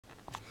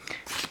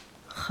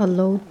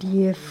Hello,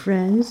 dear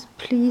friends.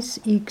 Please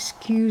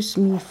excuse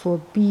me for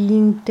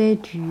being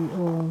Deju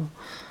or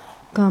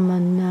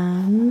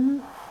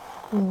Gamanan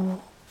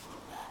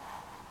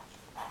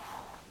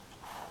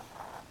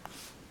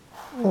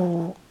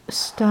or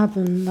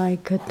stubborn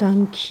like a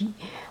donkey.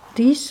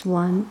 This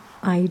one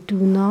I do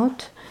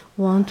not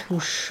want to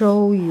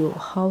show you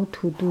how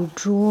to do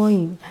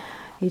drawing.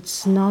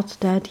 It's not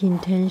that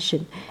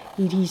intention.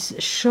 It is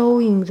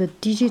showing the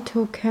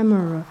digital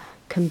camera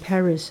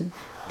comparison.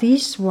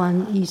 This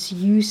one is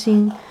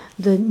using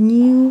the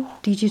new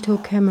digital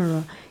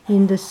camera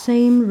in the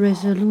same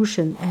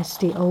resolution as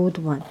the old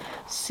one,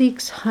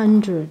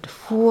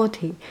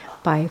 640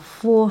 by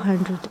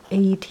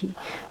 480.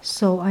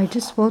 So I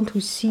just want to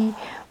see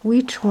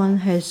which one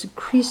has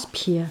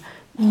crispier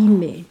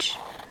image,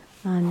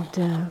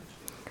 and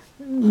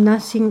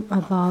nothing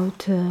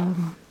about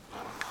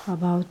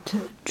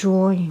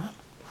drawing,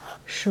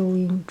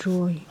 showing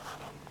drawing.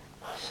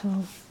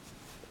 So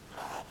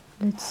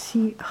let's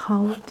see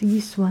how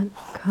this one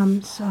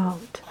comes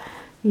out.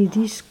 It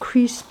is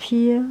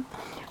crispier,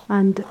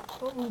 and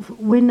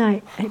when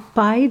I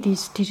buy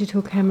this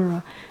digital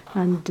camera,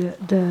 and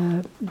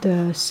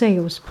the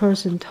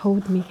salesperson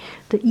told me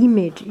the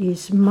image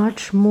is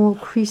much more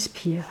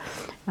crispier,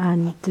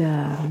 and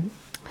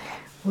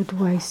what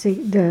do I say?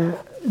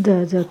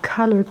 The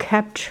color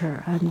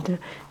capture and the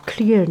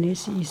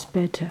clearness is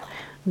better.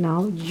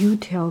 Now you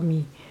tell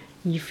me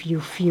if you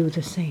feel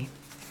the same.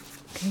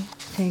 Okay,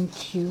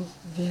 thank you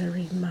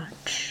very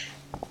much.